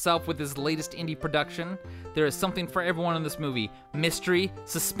outdone himself with his latest indie production. There is something for everyone in this movie. Mystery,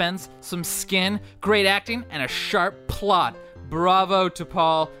 suspense, some skin, great acting, and a sharp plot. Bravo to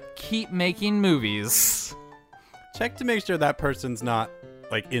Paul. Keep making movies. Check to make sure that person's not,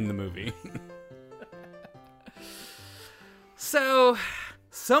 like, in the movie. So,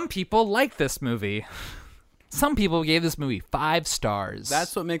 some people like this movie. Some people gave this movie 5 stars.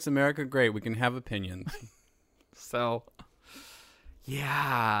 That's what makes America great. We can have opinions. So,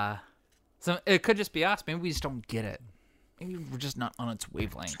 yeah. So it could just be us. Maybe we just don't get it. Maybe we're just not on its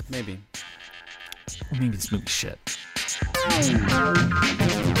wavelength. Maybe. Or maybe this movie's shit.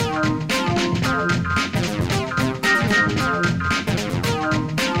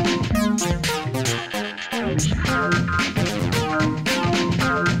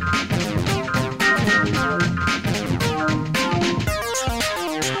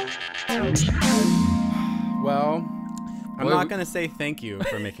 Well, I'm not going to say thank you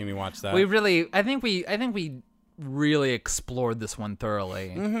for making me watch that. I think we really explored this one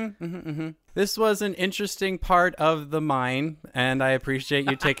thoroughly. This was an interesting part of the mine, and I appreciate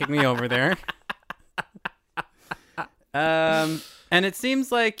you taking me over there. And it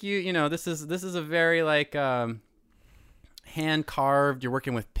seems like you know, this is a very like hand carved. You're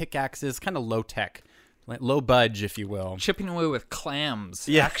working with pickaxes, kind of low tech, like low budge, if you will. Chipping away with clams,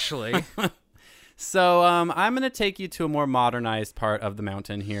 Yeah. actually. So I'm going to take you to a more modernized part of the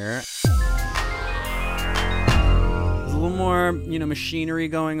mountain here. There's a little more, you know, machinery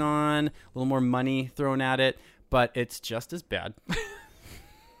going on, a little more money thrown at it, but it's just as bad.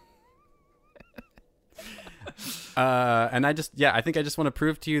 And I think I just want to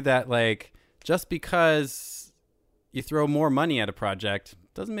prove to you that, like, just because you throw more money at a project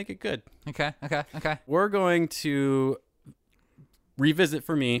doesn't make it good. Okay. We're going to revisit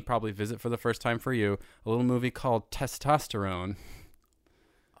for me, probably visit for the first time for you, a little movie called Testosterone.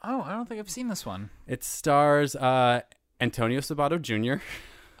 Oh, I don't think I've seen this one. It stars Antonio Sabato Jr.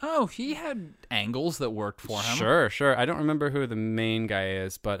 Oh, he had angles that worked for him. Sure. I don't remember who the main guy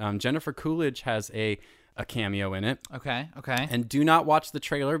is, but Jennifer Coolidge has a cameo in it. Okay. And do not watch the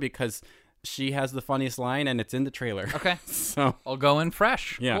trailer because she has the funniest line and it's in the trailer. Okay. So I'll go in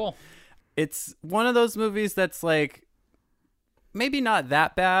fresh. Yeah. Cool. It's one of those movies that's like maybe not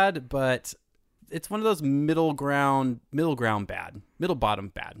that bad, but it's one of those middle bottom bad.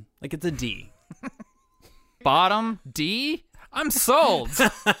 Like it's a D. Bottom D? I'm sold.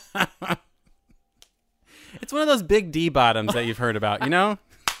 It's one of those big D bottoms that you've heard about, you know?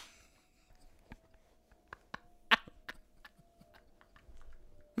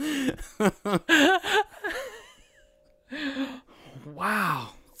 Wow.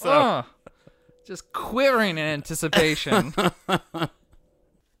 So, just quivering in anticipation.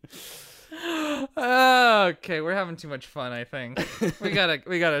 Okay, we're having too much fun, I think. We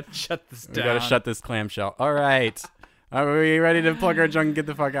gotta shut this down. We gotta shut this clamshell. All right. Are we ready to plug our junk and get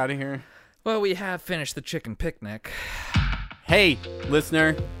the fuck out of here? Well, we have finished the chicken picnic. Hey,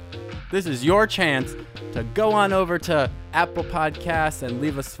 listener, this is your chance to go on over to Apple Podcasts and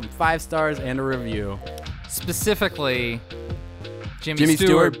leave us some 5 stars and a review. Specifically, Jimmy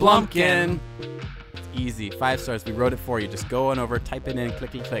Stewart Blumpkin. It's easy. 5 stars. We wrote it for you. Just go on over, type it in,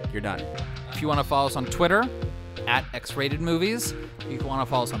 clicky click. You're done. If you want to follow us on Twitter, at XRatedMovies. You can want to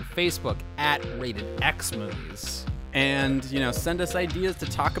follow us on Facebook, at RatedXMovies. And, send us ideas to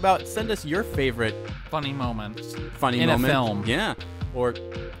talk about. Send us your favorite funny moments. In a film. Yeah. Or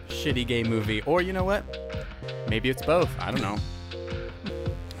shitty gay movie. Or, you know what? Maybe it's both. I don't know.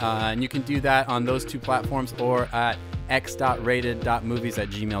 And you can do that on those 2 platforms or at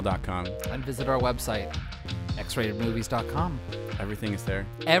x.rated.movies@gmail.com. And visit our website, xratedmovies.com. Everything is there.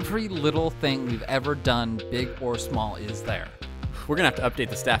 Every little thing we've ever done, big or small, is there. We're going to have to update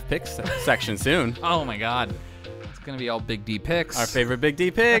the staff picks section soon. Oh, my God. It's going to be all Big D picks. Our favorite Big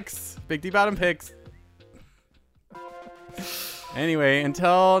D picks. Big D bottom picks. Anyway,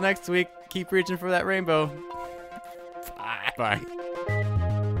 until next week, keep reaching for that rainbow. Bye.